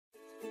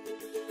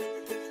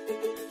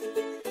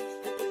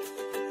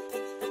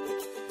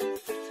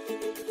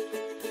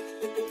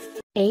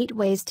8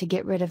 ways to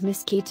get rid of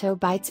mosquito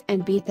bites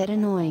and beat that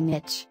annoying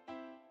itch.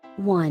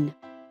 1.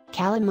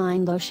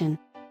 Calamine lotion.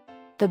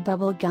 The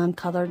bubblegum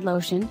colored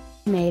lotion,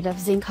 made of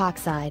zinc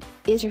oxide,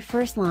 is your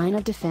first line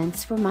of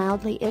defense for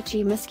mildly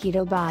itchy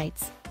mosquito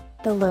bites.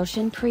 The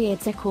lotion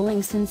creates a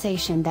cooling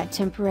sensation that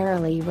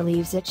temporarily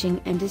relieves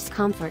itching and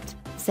discomfort,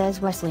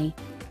 says Wesley.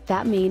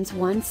 That means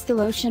once the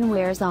lotion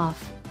wears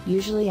off,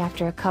 usually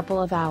after a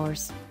couple of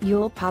hours,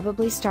 you'll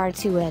probably start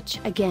to itch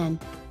again.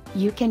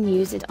 You can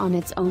use it on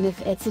its own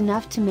if it's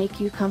enough to make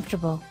you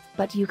comfortable,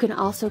 but you can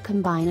also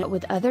combine it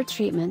with other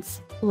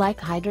treatments, like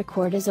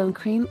hydrocortisone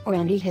cream or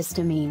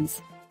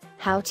antihistamines.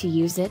 How to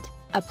use it: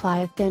 apply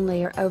a thin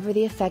layer over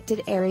the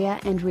affected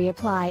area and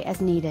reapply as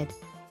needed.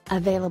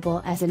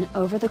 Available as an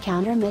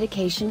over-the-counter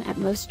medication at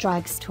most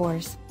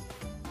drugstores.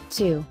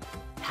 2.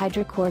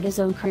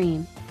 Hydrocortisone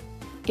cream.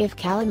 If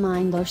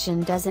calamine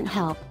lotion doesn't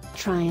help,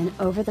 try an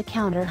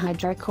over-the-counter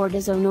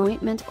hydrocortisone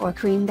ointment or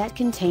cream that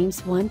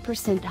contains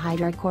 1%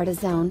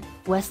 hydrocortisone,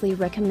 Wesley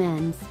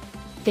recommends.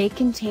 They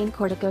contain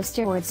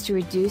corticosteroids to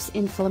reduce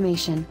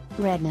inflammation,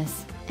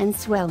 redness, and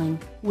swelling,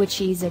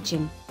 which ease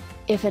itching.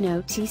 If an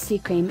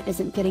OTC cream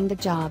isn't getting the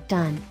job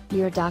done,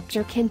 your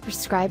doctor can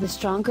prescribe a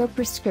stronger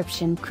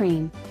prescription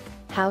cream.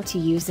 How to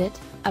use it: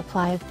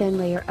 apply a thin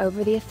layer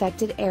over the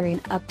affected area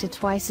up to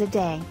twice a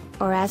day,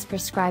 or as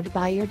prescribed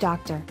by your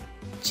doctor.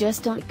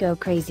 Just don't go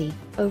crazy.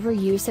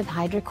 Overuse of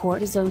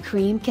hydrocortisone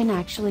cream can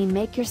actually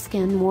make your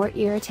skin more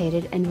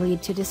irritated and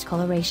lead to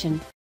discoloration.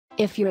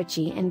 If you're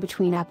itchy in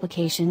between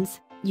applications,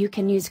 you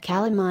can use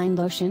calamine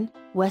lotion,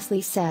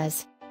 Wesley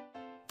says.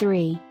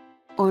 3.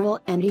 Oral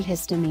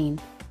antihistamine.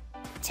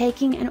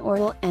 Taking an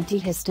oral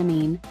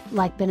antihistamine,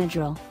 like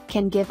Benadryl,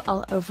 can give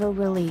all-over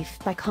relief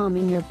by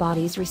calming your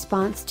body's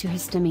response to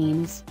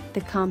histamines,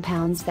 the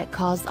compounds that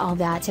cause all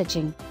that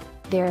itching.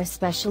 They're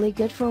especially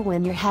good for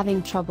when you're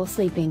having trouble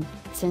sleeping,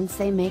 since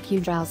they make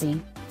you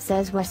drowsy,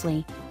 says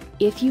Wesley.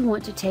 If you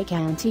want to take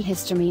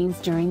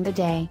antihistamines during the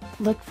day,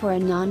 look for a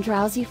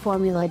non-drowsy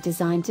formula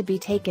designed to be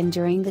taken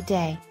during the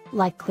day,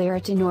 like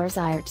Claritin or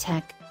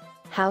Zyrtec.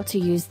 How to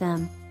use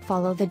them: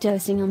 follow the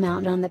dosing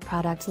amount on the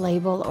product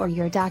label or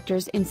your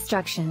doctor's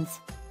instructions.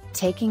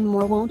 Taking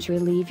more won't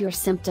relieve your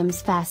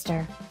symptoms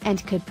faster,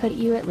 and could put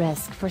you at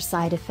risk for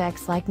side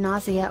effects like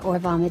nausea or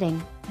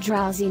vomiting,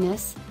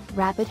 drowsiness,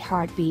 rapid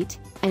heartbeat,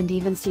 and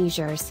even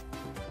seizures.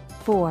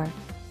 4.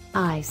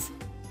 Ice.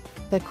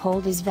 The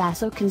cold is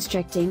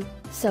vasoconstricting,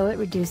 so it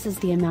reduces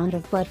the amount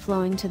of blood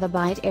flowing to the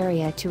bite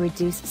area to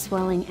reduce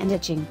swelling and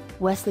itching,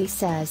 Wesley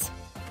says.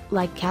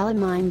 Like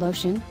calamine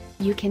lotion,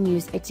 you can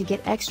use it to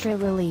get extra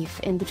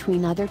relief in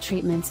between other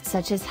treatments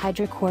such as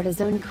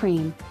hydrocortisone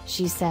cream,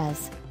 she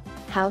says.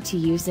 How to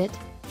use it: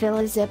 fill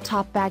a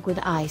zip-top bag with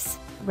ice,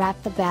 wrap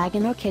the bag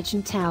in a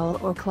kitchen towel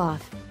or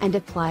cloth, and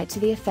apply it to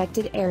the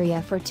affected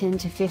area for 10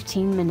 to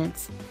 15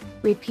 minutes.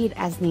 Repeat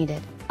as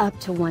needed, up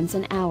to once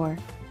an hour.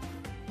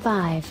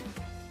 5.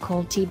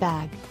 Cold tea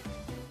bag.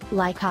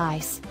 Like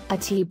ice, a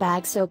tea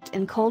bag soaked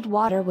in cold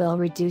water will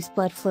reduce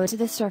blood flow to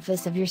the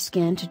surface of your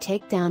skin to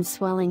take down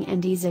swelling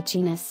and ease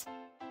itchiness.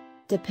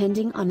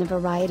 Depending on the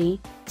variety,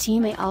 tea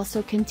may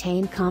also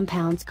contain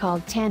compounds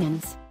called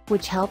tannins,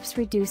 which helps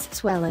reduce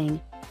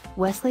swelling.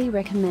 Wesley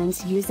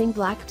recommends using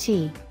black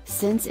tea,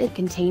 since it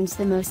contains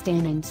the most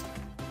tannins.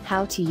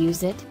 How to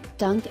use it: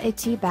 dunk a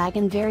tea bag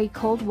in very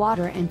cold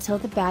water until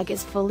the bag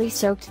is fully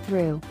soaked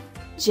through.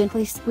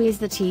 Gently squeeze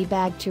the tea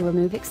bag to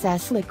remove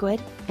excess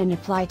liquid, and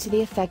apply to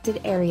the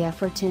affected area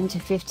for 10 to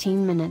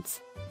 15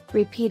 minutes.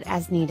 Repeat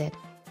as needed.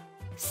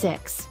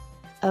 6.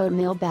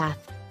 Oatmeal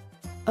bath.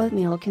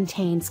 Oatmeal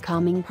contains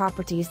calming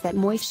properties that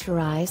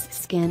moisturize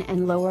skin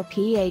and lower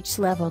pH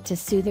level to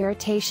soothe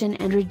irritation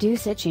and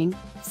reduce itching,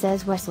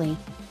 says Wesley.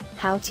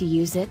 How to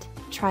use it: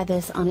 try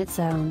this on its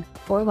own,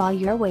 or while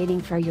you're waiting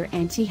for your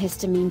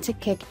antihistamine to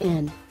kick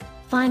in.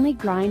 Finely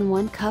grind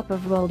 1 cup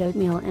of rolled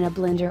oatmeal in a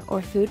blender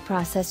or food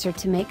processor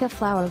to make a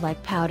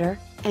flour-like powder,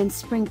 and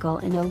sprinkle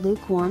in a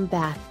lukewarm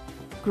bath.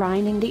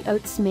 Grinding the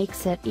oats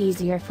makes it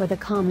easier for the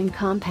calming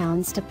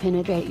compounds to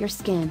penetrate your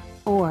skin,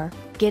 or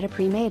get a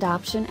pre-made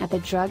option at the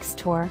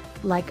drugstore,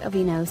 like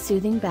Aveeno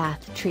soothing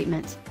bath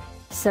treatment.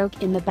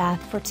 Soak in the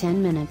bath for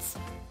 10 minutes.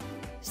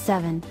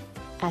 7.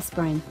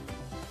 Aspirin.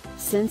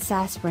 Since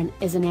aspirin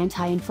is an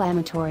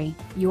anti-inflammatory,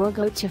 your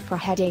go-to for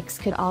headaches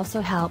could also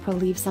help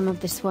relieve some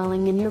of the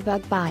swelling in your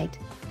bug bite.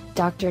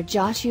 Dr.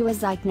 Joshua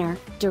Zeichner,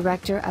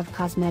 Director of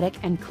Cosmetic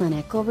and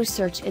Clinical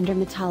Research in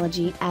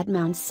Dermatology at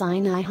Mount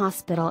Sinai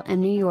Hospital in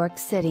New York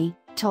City,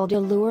 told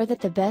Allure that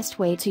the best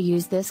way to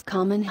use this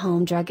common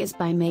home drug is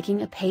by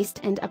making a paste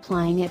and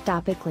applying it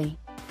topically.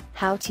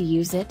 How to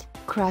use it: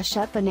 crush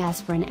up an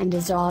aspirin and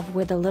dissolve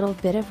with a little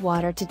bit of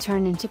water to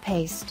turn into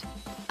paste.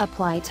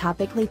 Apply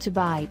topically to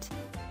bite.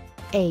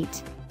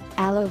 8.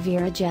 Aloe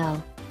Vera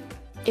Gel.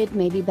 It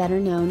may be better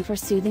known for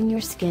soothing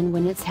your skin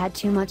when it's had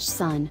too much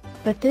sun,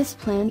 but this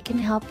plant can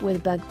help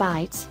with bug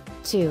bites,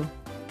 too.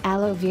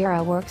 Aloe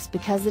vera works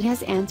because it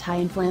has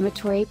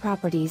anti-inflammatory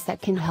properties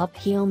that can help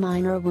heal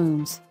minor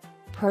wounds.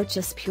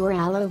 Purchase pure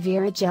aloe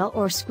vera gel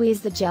or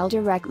squeeze the gel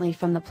directly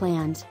from the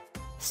plant.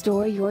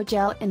 Store your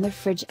gel in the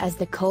fridge as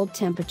the cold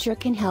temperature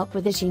can help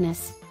with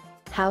itchiness.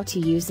 How to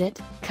use it: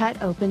 cut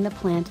open the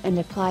plant and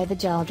apply the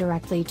gel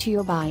directly to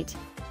your bite.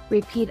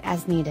 Repeat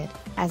as needed,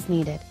 as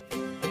needed.